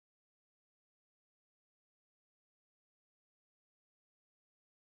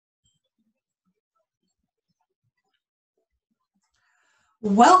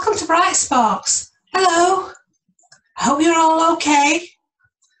Welcome to Bright Sparks. Hello. I hope you're all okay.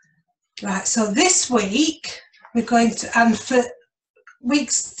 Right, so this week we're going to, and for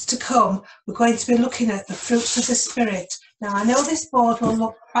weeks to come, we're going to be looking at the fruits of the Spirit. Now, I know this board will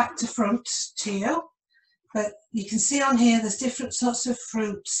look back to front to you, but you can see on here there's different sorts of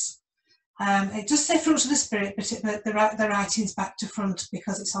fruits. It does say fruits of the Spirit, but the writing's back to front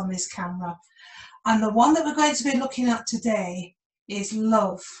because it's on this camera. And the one that we're going to be looking at today is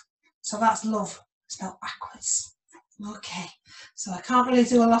love. So that's love spelled backwards. Okay, so I can't really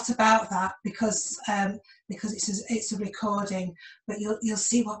do a lot about that because it's a recording, but you'll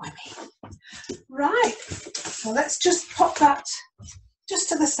see what I mean. Right, so let's just pop that just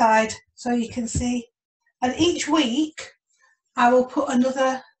to the side so you can see. And each week I will put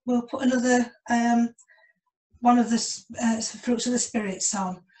another. We'll put another one of the fruits of the spirits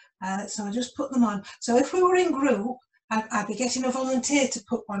on. So I just put them on. So if we were in group, I'd be getting a volunteer to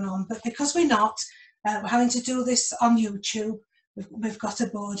put one on, but because we're not, we're having to do this on YouTube, we've got a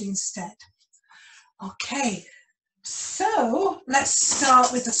board instead. Okay, so let's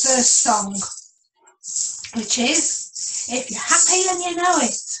start with the first song, which is If You're Happy and You Know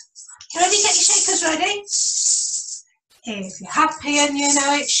It. You ready? Get your shakers ready. If you're happy and you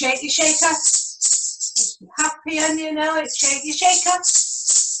know it, shake your shaker. If you're happy and you know it, shake your shaker.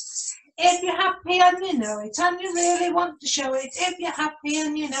 If you're happy and you know it, and you really want to show it, if you're happy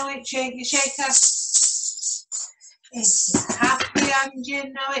and you know it, shake your shaker. If you're happy and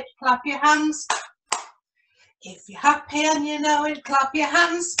you know it, clap your hands. If you're happy and you know it, clap your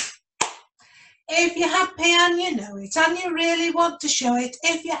hands. If you're happy and you know it, and you really want to show it,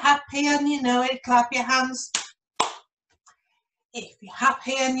 if you're happy and you know it, clap your hands. If you're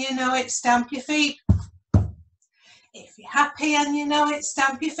happy and you know it, stamp your feet. If you're happy and you know it,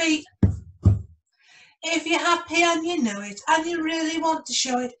 stamp your feet. If you're happy and you know it, and you really want to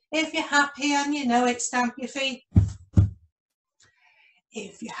show it, if you're happy and you know it, stamp your feet.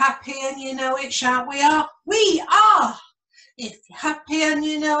 If you're happy and you know it, shout we are. We are. If you're happy and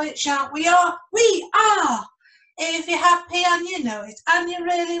you know it, shout we are. We are. If you're happy and you know it, and you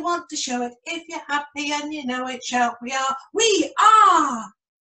really want to show it, if you're happy and you know it, shout we are. We are.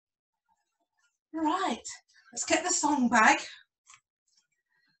 Right, let's get the song bag.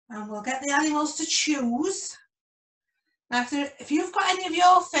 And we'll get the animals to choose. Now, if you've got any of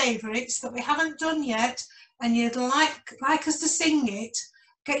your favourites that we haven't done yet and you'd like us to sing it,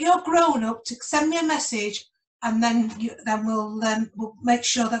 get your grown-up to send me a message, and then we'll make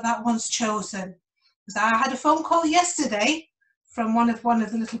sure that one's chosen. Because I had a phone call yesterday from one of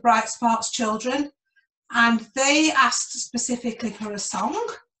the little Bright Sparks children, and they asked specifically for a song.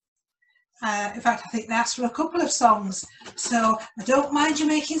 In fact, I think they asked for a couple of songs, so I don't mind you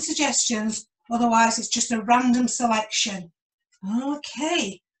making suggestions, otherwise it's just a random selection.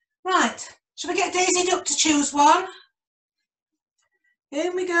 Okay, right, shall we get Daisy Duck to choose one?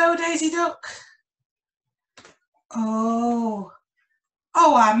 Here we go, Daisy Duck. Oh,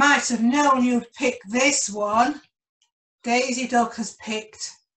 I might have known you'd pick this one. Daisy Duck has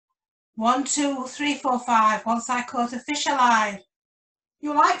picked 1, 2, 3, 4, 5, Once I Caught a Fish Alive.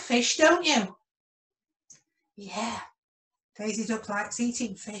 You like fish, don't you? Yeah, Daisy Duck likes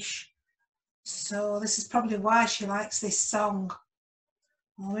eating fish. So this is probably why she likes this song.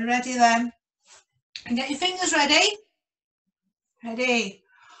 Are we ready then? And get your fingers ready. Ready?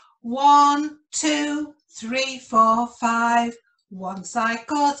 1, 2, 3, 4, 5. Once I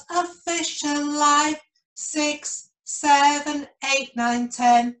caught a fish alive. 6, 7, 8, 9,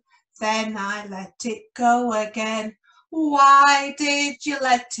 10. Then I let it go again. Why did you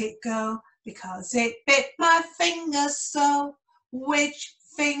let it go? Because it bit my finger so. Which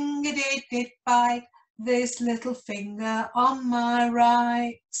finger did it bite? This little finger on my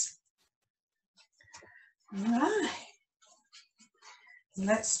right. Right.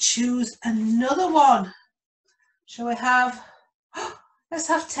 Let's choose another one. Shall we have, let's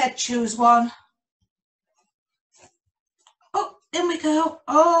have Ted choose one. Oh, in we go.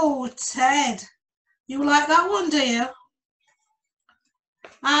 Oh, Ted. You like that one, do you?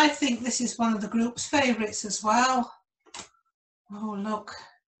 I think this is one of the group's favourites as well. Oh, look.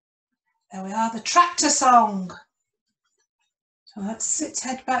 There we are, the tractor song. So let's sit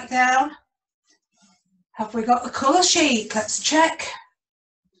Ted back down. Have we got the colour sheet? Let's check.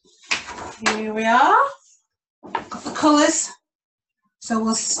 Here we are. Got the colours. So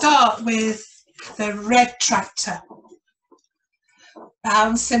we'll start with the red tractor.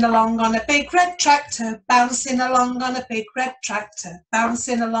 Bouncing along on a big red tractor, bouncing along on a big red tractor,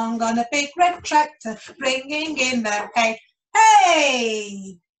 bouncing along on a big red tractor, bringing in the hay.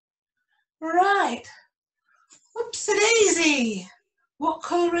 Hey! Right. Whoopsie daisy. What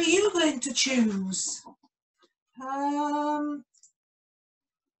colour are you going to choose?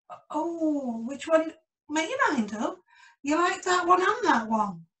 Oh, which one? Make your mind up. You like that one and that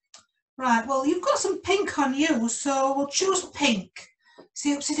one? Right, well, you've got some pink on you, so we'll choose pink.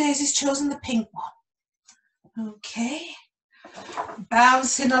 See, Upsy Daisy's chosen the pink one. Okay.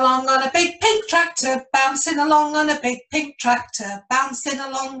 Bouncing along on a big pink tractor, bouncing along on a big pink tractor, bouncing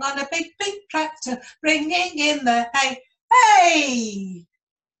along on a big pink tractor, bringing in the hay. Hey!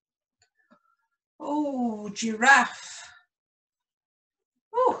 Oh, giraffe.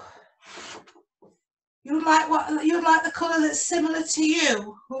 Oh. You'd like the colour that's similar to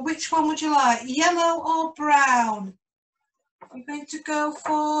you. Well, which one would you like? Yellow or brown? You're going to go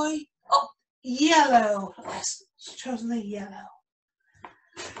for yellow. Let's choose the yellow.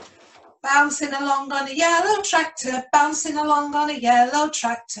 Bouncing along on a yellow tractor, bouncing along on a yellow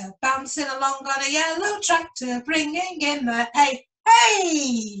tractor, bouncing along on a yellow tractor, bringing in the hay.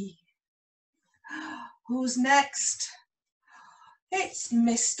 Hey! Who's next? It's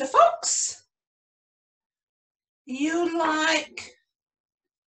Mr. Fox. You like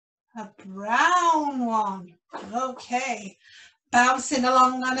a brown one. Okay. Bouncing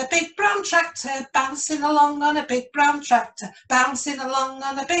along on a big brown tractor, bouncing along on a big brown tractor, bouncing along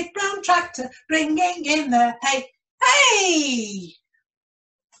on a big brown tractor, bringing in the hay. Hey!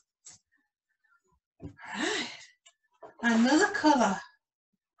 Right. Another colour.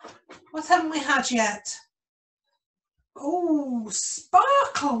 What haven't we had yet? Oh,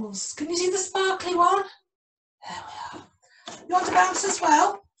 sparkles. Can you see the sparkly one? There we are. You want to bounce as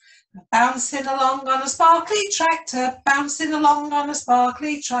well? Bouncing along on a sparkly tractor, bouncing along on a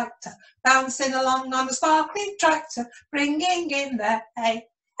sparkly tractor, bouncing along on a sparkly tractor, bringing in the hay.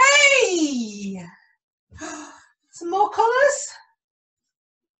 Hey! Some more colours?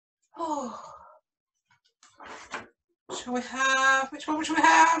 Oh. Shall we have, which one shall we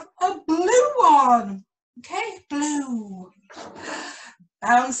have? A blue one. Okay, blue.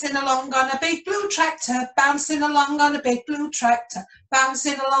 Bouncing along on a big blue tractor, bouncing along on a big blue tractor,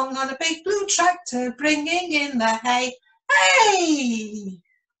 bouncing along on a big blue tractor, bringing in the hay. Hey!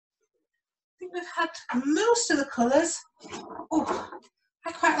 I think we've had most of the colours. Oh,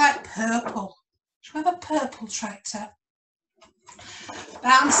 I quite like purple. Shall we have a purple tractor?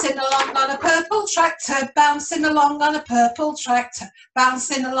 Bouncing along on a purple tractor, bouncing along on a purple tractor,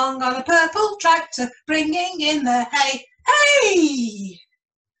 bouncing along on a purple tractor, bringing in the hay. Hey!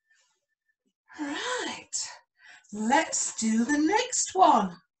 Right, let's do the next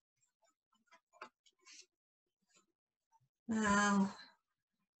one. Now,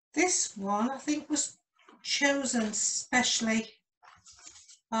 this one I think was chosen specially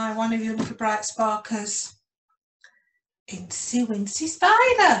by one of you little bright sparkers. Incy Wincy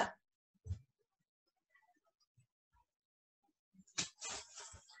Spider.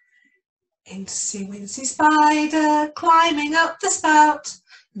 Incy Wincy Spider climbing up the spout.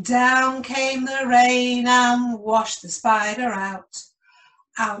 Down came the rain and washed the spider out.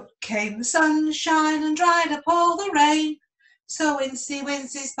 Out came the sunshine and dried up all the rain. So Incy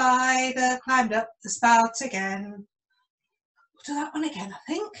Wincy Spider climbed up the spout again. We'll do that one again, I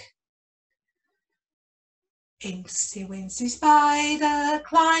think. Incy Wincy Spider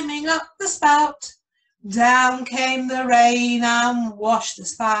climbing up the spout. Down came the rain and washed the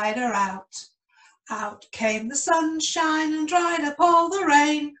spider out. Out came the sunshine and dried up all the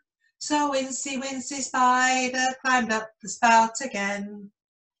rain. So Incy Wincy Spider climbed up the spout again.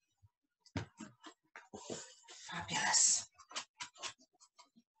 Fabulous.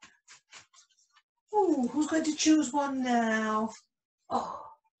 Oh, who's going to choose one now?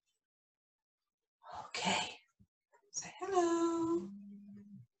 Oh, okay. Say hello.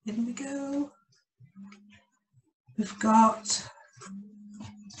 In we go. We've got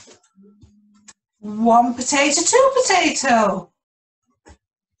one potato, two potato.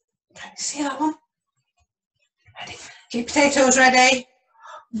 Can you see that one? Ready? Keep potatoes ready.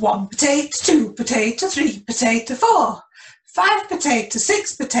 One potato, two potato, three potato, four. 5 potato,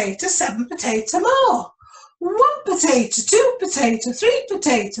 6 potato, 7 potato more. 1 potato, 2 potato, 3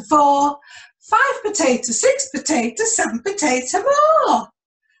 potato, 4. 5 potato, 6 potato, 7 potato more.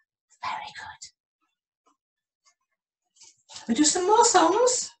 Very good. Shall we do some more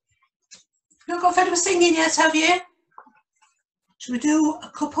songs? You've not got fed with singing yet, have you? Shall we do a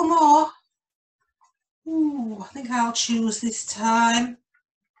couple more? Ooh, I think I'll choose this time.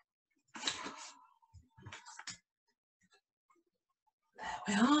 There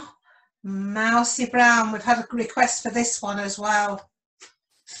we are. Mousy Brown. We've had a request for this one as well.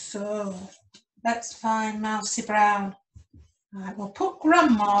 So let's find Mousy Brown. Right, we'll put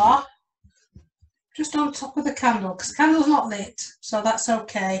Grandma just on top of the candle, because the candle's not lit, so that's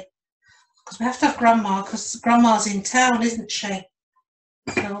okay. Because we have to have Grandma, because Grandma's in town, isn't she?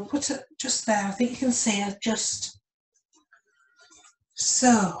 So I'll put it just there. I think you can see her just.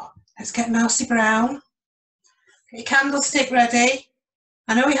 So let's get Mousy Brown. Get your candlestick ready.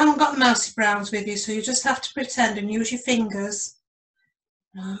 I know you haven't got the Mousy Browns with you, so you just have to pretend and use your fingers.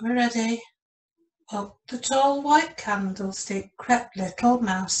 Now we're ready. Up the tall white candlestick crept little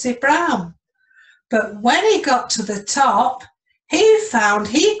Mousy Brown. But when he got to the top, he found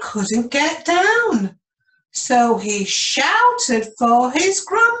he couldn't get down. So he shouted for his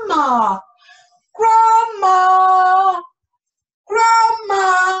Grandma. Grandma!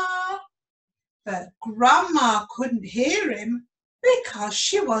 Grandma! But Grandma couldn't hear him because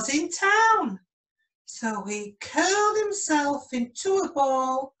she was in town. So he curled himself into a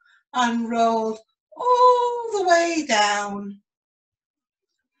ball and rolled all the way down.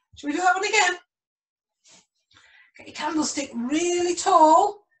 Shall we do that one again? Get your candlestick really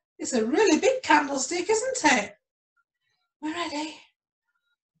tall. It's a really big candlestick, isn't it? We're ready.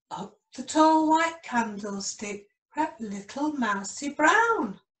 Up the tall white candlestick crept little Mousy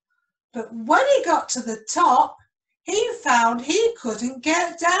Brown. But when he got to the top, he found he couldn't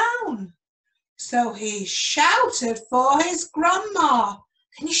get down. So he shouted for his Grandma.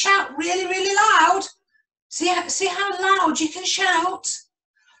 Can you shout really, really loud? See how loud you can shout?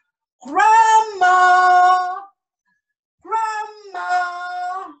 Grandma!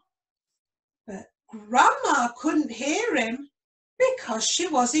 Grandma! But Grandma couldn't hear him because she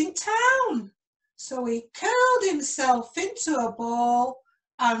was in town. So he curled himself into a ball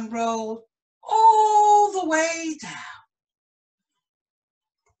and rolled all the way down.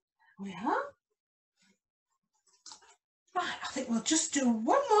 There we are. Right, I think we'll just do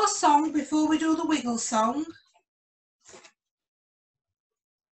one more song before we do the wiggle song.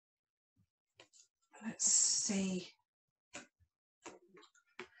 Let's see.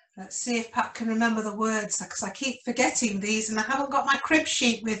 Let's see if Pat can remember the words, because I keep forgetting these and I haven't got my crib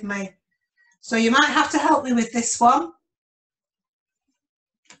sheet with me. So you might have to help me with this one.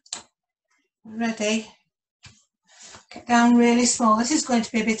 Ready? Get down really small. This is going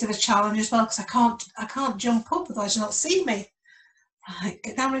to be a bit of a challenge as well, because I can't jump up, otherwise you'll not see me. Right,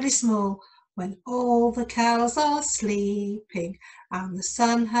 get down really small. When all the cows are sleeping and the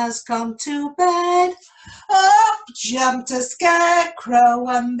sun has gone to bed, up jumped a scarecrow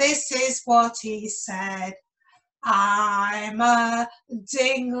and this is what he said. I'm a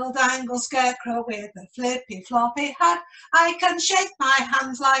dingle-dangle scarecrow with a flippy-floppy hat. I can shake my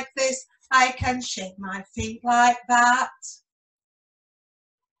hands like this. I can shake my feet like that.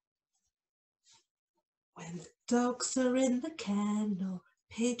 When the dogs are in the kennel,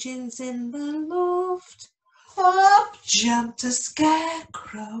 pigeons in the loft, up jumped a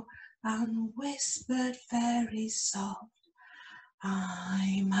scarecrow and whispered very soft.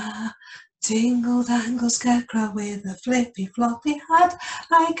 I'm a dingle-dangle scarecrow with a flippy-floppy hat.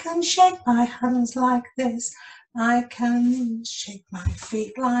 I can shake my hands like this. I can shake my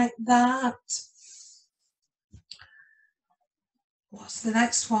feet like that. What's the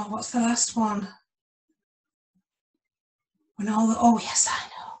next one? What's the last one? When all the, oh yes, I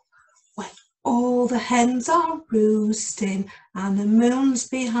know. When all the hens are roosting and the moon's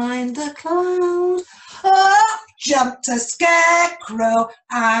behind a cloud, up jumped a scarecrow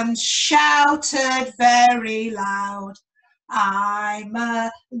and shouted very loud. I'm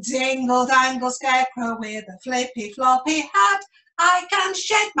a dingle-dangle scarecrow with a flippy-floppy hat. I can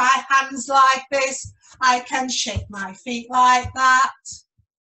shake my hands like this. I can shake my feet like that.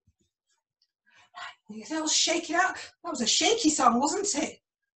 I'll shake it out. That was a shaky song, wasn't it?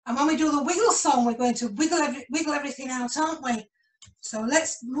 And when we do the wiggle song, we're going to wiggle everything out, aren't we? So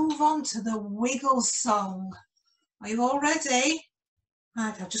let's move on to the wiggle song. Are you all ready?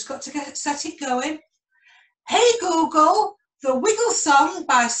 Right, I've just got to set it going. Hey Google, the wiggle song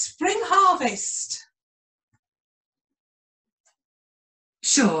by Spring Harvest.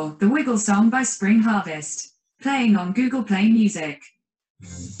 Sure, the wiggle song by Spring Harvest. Playing on Google Play Music.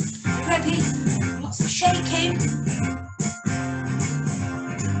 Ready? Lots of shaking.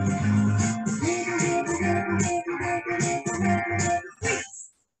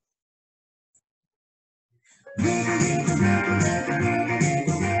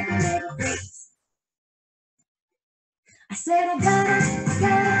 I said I gotta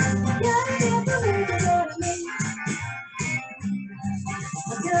get the wiggle on me.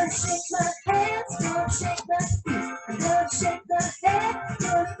 I'm gonna shake my hands, gonna shake my feet. I'm gonna shake my head,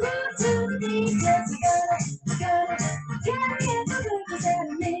 gonna groove to the beat. Yes, I gotta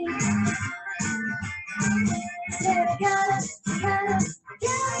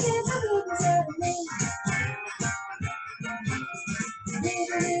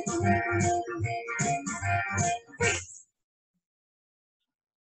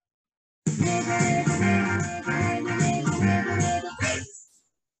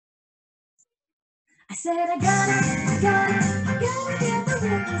I said I gotta get the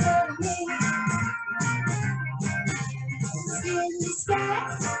wiggles out of me. Skin the sky,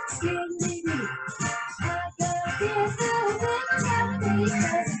 skin the deep. I gotta get the wiggles out of me,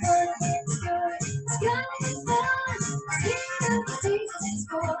 'cause it's gonna be good, it's gonna be fun. Skin of Jesus is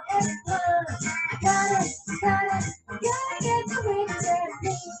for everyone. I gotta get the wiggles out of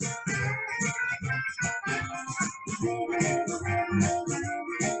me.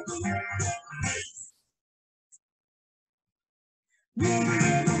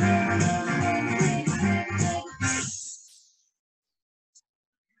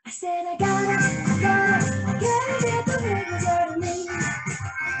 I said I gotta get the wiggles out of me.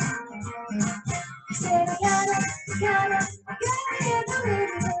 I said I gotta get the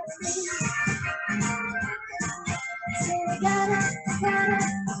wiggles out of me. I said I gotta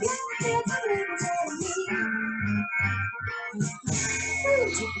get the wiggles out of me.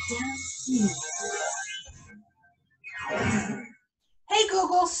 Take it down. Hey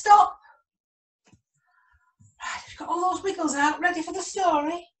Google, stop. Right, we've got all those wiggles out, ready for the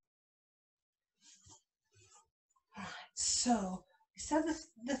story. Right, so we said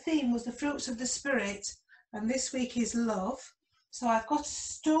the theme was the fruits of the spirit, and this week is love. So I've got a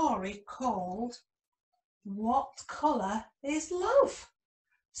story called What Colour is Love?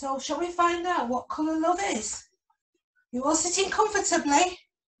 So shall we find out what colour love is? You all sitting comfortably?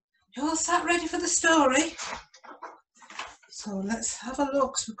 You all sat ready for the story? So let's have a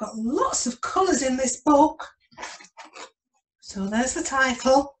look. So we've got lots of colours in this book. So there's the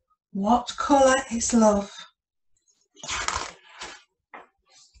title, What Colour is Love?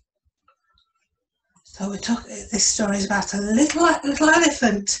 So this story is about a little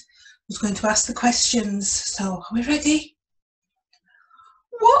elephant who's going to ask the questions. So are we ready?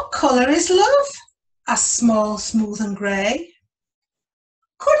 What colour is love? Asked Small, Smooth and Grey.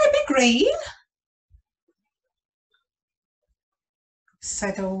 Could it be green?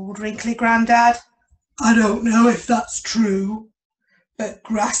 Said old wrinkly Grandad. I don't know if that's true, but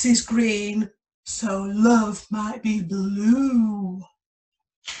grass is green, so love might be blue.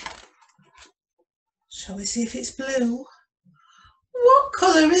 Shall we see if it's blue? What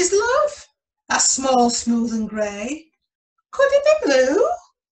colour is love? Asked Small, Smooth and Grey. Could it be blue?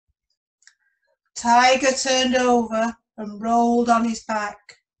 Tiger turned over and rolled on his back.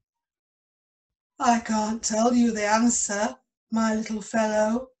 I can't tell you the answer, my little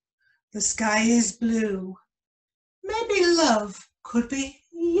fellow. The sky is blue. Maybe love could be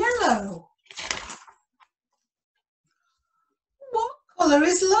yellow. What colour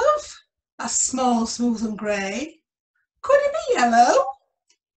is love? Asked Small, Smooth and Grey. Could it be yellow?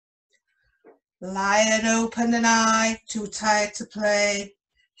 Lion opened an eye, too tired to play.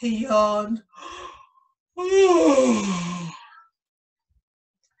 He yawned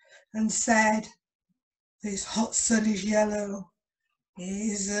and said, this hot sun is yellow.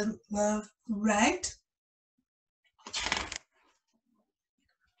 Isn't love red?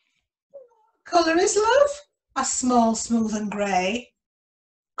 What colour is love? Asked Small, Smooth and Grey.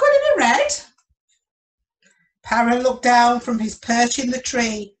 Could it be red? Parrot looked down from his perch in the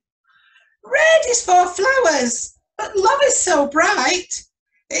tree. Red is for flowers, but love is so bright.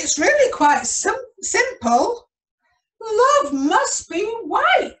 It's really quite simple. Love must be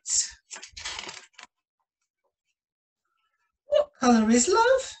white. What colour is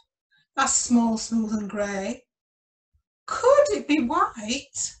love? Asked Small, Smooth and Grey. Could it be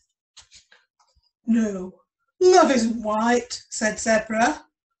white? No, love isn't white, said Zebra.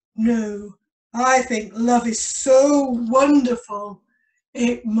 No, I think love is so wonderful.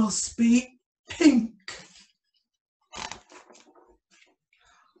 It must be pink.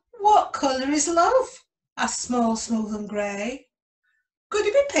 What colour is love? Asked Small, Smooth and Grey. Could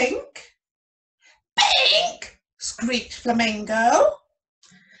it be pink? Pink! Screeched Flamingo.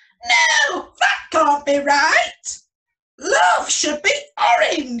 No, that can't be right. Love should be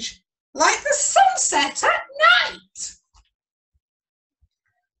orange, like the sunset at night.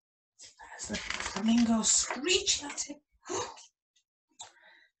 There's the Flamingo screeching at him.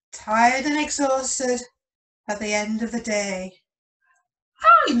 Tired and exhausted at the end of the day.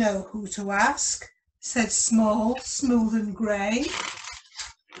 I know who to ask, said Small, Smooth and Grey.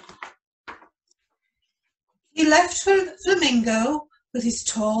 He left Flamingo with his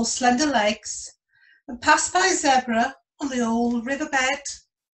tall, slender legs and passed by Zebra on the old riverbed.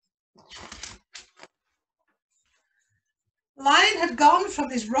 Lion had gone from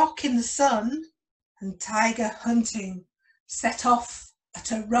his rock in the sun, and Tiger, hunting, set off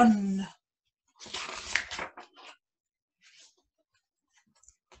at a run.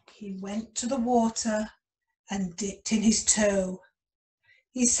 he went to the water and dipped in his toe.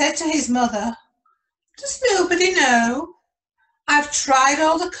 He said to his mother, "Does nobody know? I've tried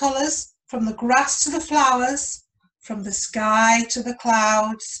all the colours, from the grass to the flowers, from the sky to the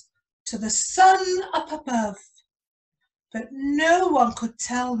clouds, to the sun up above, but no one could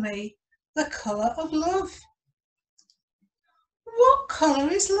tell me the colour of love." What colour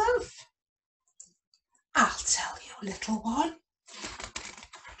is love? I'll tell you, little one.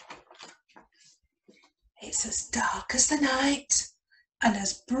 It's as dark as the night and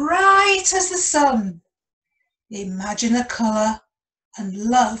as bright as the sun. Imagine a colour and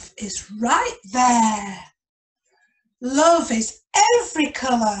love is right there. Love is every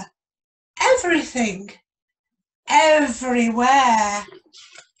colour, everything, everywhere.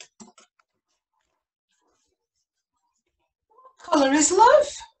 What colour is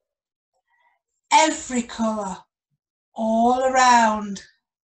love? Every colour, all around,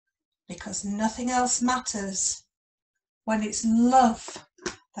 because nothing else matters when it's love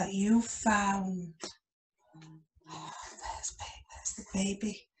that you've found. Oh, there's the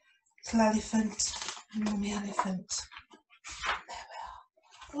baby, little elephant, mummy elephant. There we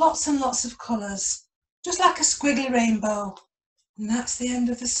are. Lots and lots of colours, just like a squiggly rainbow. And that's the end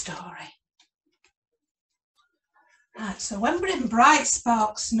of the story. Right, so when we're in Bright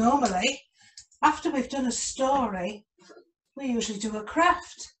Sparks, normally, after we've done a story, we usually do a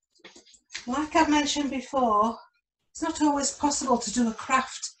craft. Like I mentioned before, it's not always possible to do a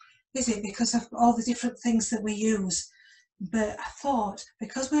craft, is it, because of all the different things that we use. But I thought,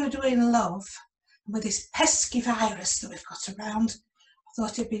 because we were doing love, with this pesky virus that we've got around, I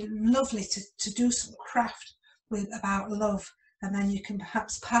thought it'd be lovely to do some craft about love, and then you can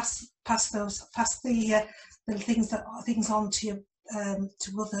perhaps pass the things on to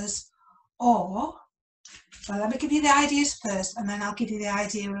others. Or, well, let me give you the ideas first, and then I'll give you the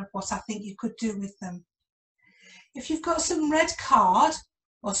idea of what I think you could do with them. If you've got some red card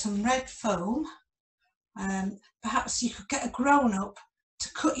or some red foam, perhaps you could get a grown-up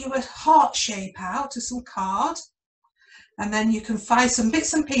to cut you a heart shape out of some card, and then you can find some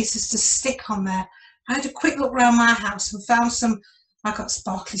bits and pieces to stick on there. I had a quick look around my house and found some. I got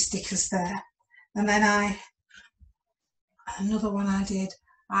sparkly stickers there, and then another one I did.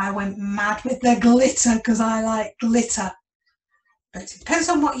 I went mad with the glitter because I like glitter. But it depends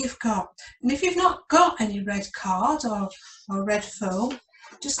on what you've got. And if you've not got any red card or red foam,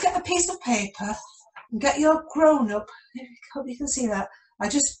 just get a piece of paper and get your grown-up. I hope you can see that. I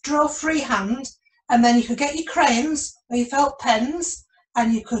just draw freehand, and then you could get your crayons or your felt pens,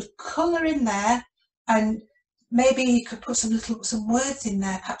 and you could colour in there, and maybe you could put some words in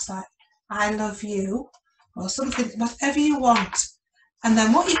there, perhaps like "I love you" or something, whatever you want. And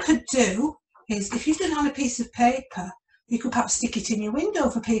then what you could do is, if you've done it on a piece of paper, you could perhaps stick it in your window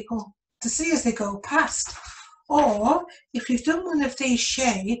for people to see as they go past. Or if you've done one of these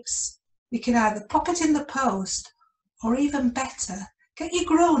shapes, you can either pop it in the post, or even better, get your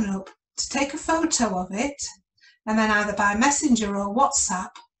grown-up to take a photo of it, and then either by Messenger or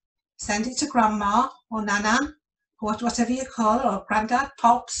WhatsApp, send it to Grandma or Nana, or whatever you call her, or Grandad,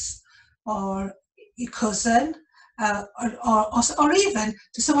 Pops, or your cousin, or even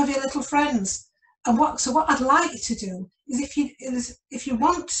to some of your little friends. And what I'd like you to do is, if you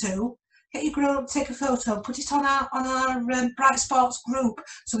want to, get your grown up, take a photo, put it on our Bright Sparks group,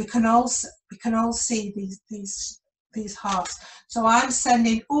 so we can all see these hearts. So I'm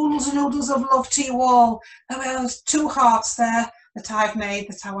sending oodles and oodles of love to you all. There's 2 hearts there that I've made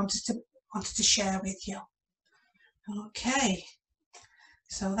that I wanted to share with you. Okay,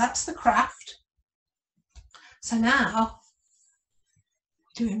 so that's the craft. So now,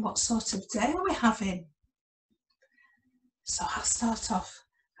 doing what sort of day are we having? So I'll start off,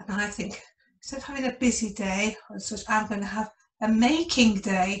 and I think instead of having a busy day, I'm going to have a making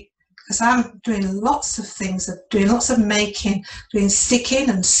day, because I'm doing lots of things, doing lots of making, doing sticking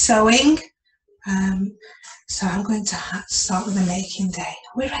and sewing. So I'm going to start with a making day.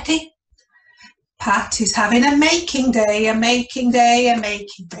 Are we ready? Pat is having a making day, a making day, a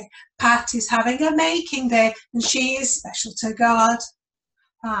making day. Pat is having a making day, and she is special to God.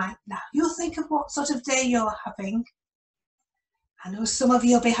 Right, now you'll think of what sort of day you're having. I know some of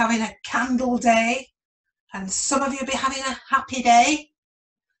you will be having a candle day, and some of you will be having a happy day.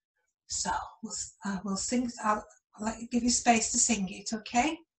 So we'll sing. I'll let you give you space to sing it,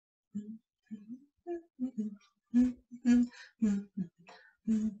 okay?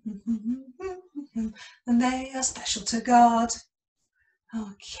 And they are special to God.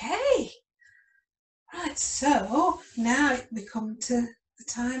 Okay. Right, so now we come to the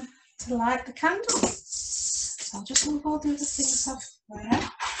time to light the candles. So I'll just move all the other things off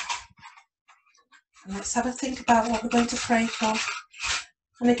there. And let's have a think about what we're going to pray for.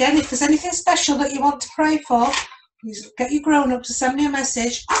 And again, if there's anything special that you want to pray for, please get your grown-up to send me a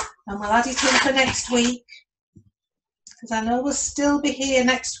message and we'll add it in for next week. Because I know we'll still be here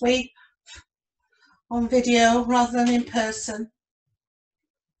next week on video rather than in person.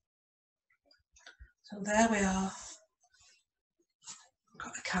 So there we are.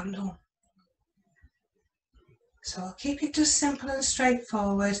 Got a candle. So I'll keep it just simple and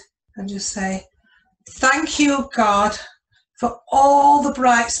straightforward and just say, thank you, God, for all the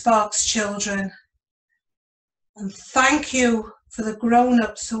Bright Sparks children. And thank you for the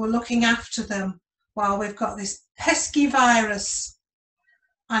grown-ups who are looking after them while we've got this pesky virus.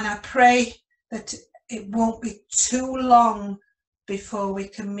 And I pray that it won't be too long before we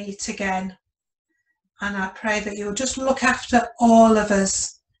can meet again. And I pray that you'll just look after all of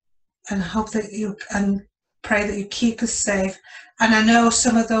us and hope that you and pray that you keep us safe. And I know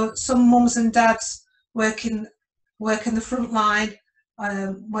some mums and dads work in the front line,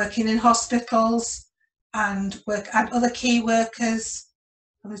 working in hospitals, and other key workers,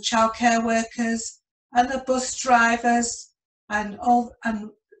 and the childcare workers, and the bus drivers, and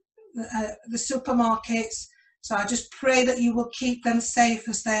the supermarkets. So I just pray that you will keep them safe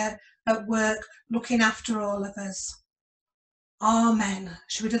as they're at work, looking after all of us. Amen.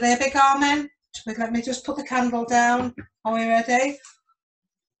 Should we do the big amen? Let me just put the candle down. Are we ready?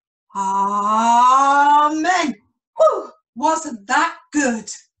 Amen. Whew, wasn't that good?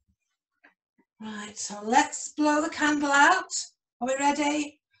 Right, so let's blow the candle out. Are we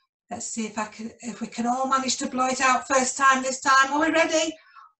ready? Let's see if we can all manage to blow it out first time this time. Are we ready?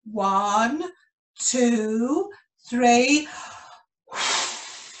 1, 2, 3.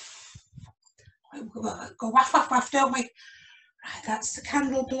 Go waff, waff, waff, don't we? Right, that's the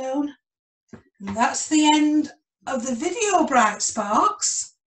candle blown. And that's the end of the video, Bright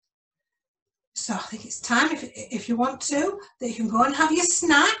Sparks. So I think it's time, if you want to, that you can go and have your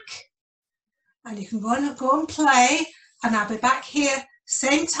snack. And you can go and play. And I'll be back here,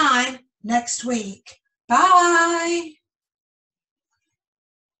 same time, next week. Bye.